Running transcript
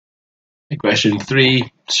Question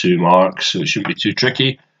 3, 2 marks, so it shouldn't be too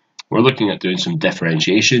tricky. We're looking at doing some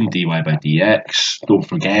differentiation, dy by dx. Don't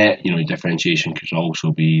forget, differentiation could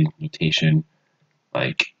also be notation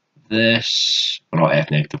like this, or not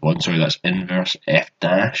f negative 1, sorry, that's inverse f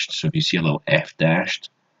dashed. So if you see a little f dashed,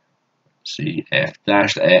 see f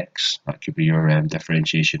dashed x, that could be your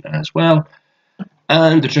differentiation as well.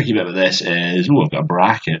 And the tricky bit with this is, I've got a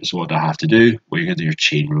bracket, so what do I have to do? Well, you're going to do your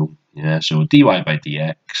chain rule. Yeah, so dy by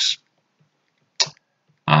dx.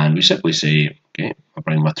 And we simply say, okay, I'll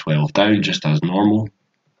bring my 12 down just as normal.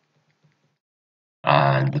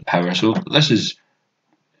 And the power, so this is,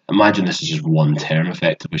 imagine this is just one term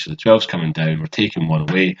effectively. So the 12's coming down, we're taking one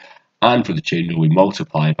away. And for the chain rule, we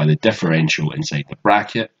multiply by the differential inside the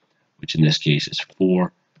bracket, which in this case is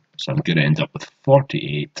 4. So I'm going to end up with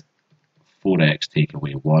 48, 4x take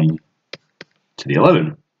away 1 to the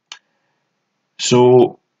 11.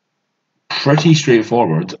 So pretty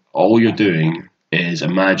straightforward. All you're doing is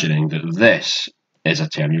imagining that this is a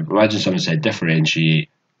term. You imagine someone said differentiate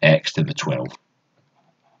x to the 12.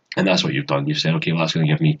 And that's what you've done. You've said, okay, well, that's going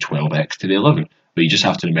to give me 12x to the 11. But you just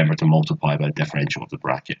have to remember to multiply by the differential of the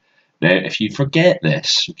bracket. Now, if you forget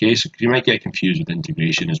this, okay, so you might get confused with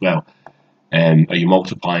integration as well. Are you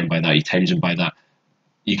multiplying by that? Are you timesing by that?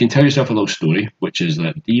 You can tell yourself a little story, which is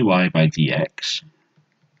that dy by dx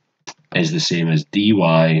is the same as dy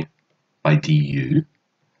by du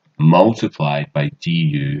multiplied by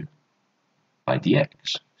du by dx.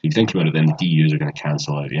 So you think about it, then the du's are going to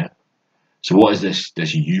cancel out, yeah? So what is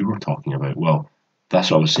this u we're talking about? Well,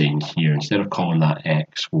 that's what I was saying here. Instead of calling that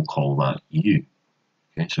x, we'll call that u.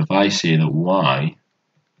 Okay, so if I say that y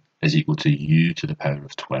is equal to u to the power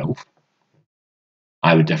of 12,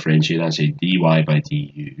 I would differentiate that and say dy by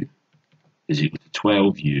du is equal to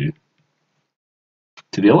 12u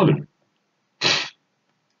to the 11.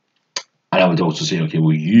 And I would also say, okay,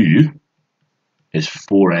 well, u is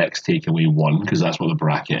 4x take away 1, because that's what the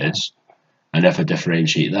bracket is. And if I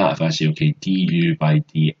differentiate that, if I say, okay, du by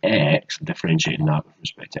dx, differentiating that with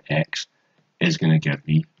respect to x, is going to give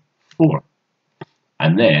me 4.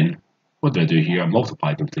 And then, what do I do here? I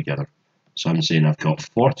multiply them together. So I'm saying I've got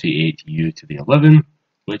 48u to the 11,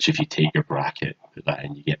 which if you take your bracket, put that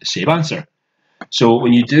in, you get the same answer. So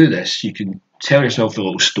when you do this, you can tell yourself a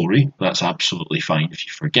little story. That's absolutely fine if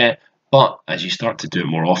you forget. But as you start to do it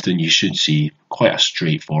more often, you should see quite a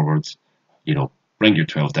straightforward, bring your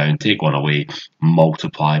 12 down, take one away,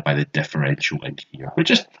 multiply by the differential in here. But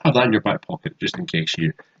just have that in your back pocket, just in case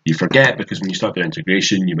you forget, because when you start the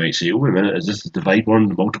integration, you might say, oh, wait a minute, is this the divide one,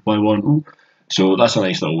 the multiply one? Ooh. So that's a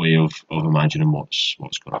nice little way of imagining what's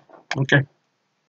going on. Okay.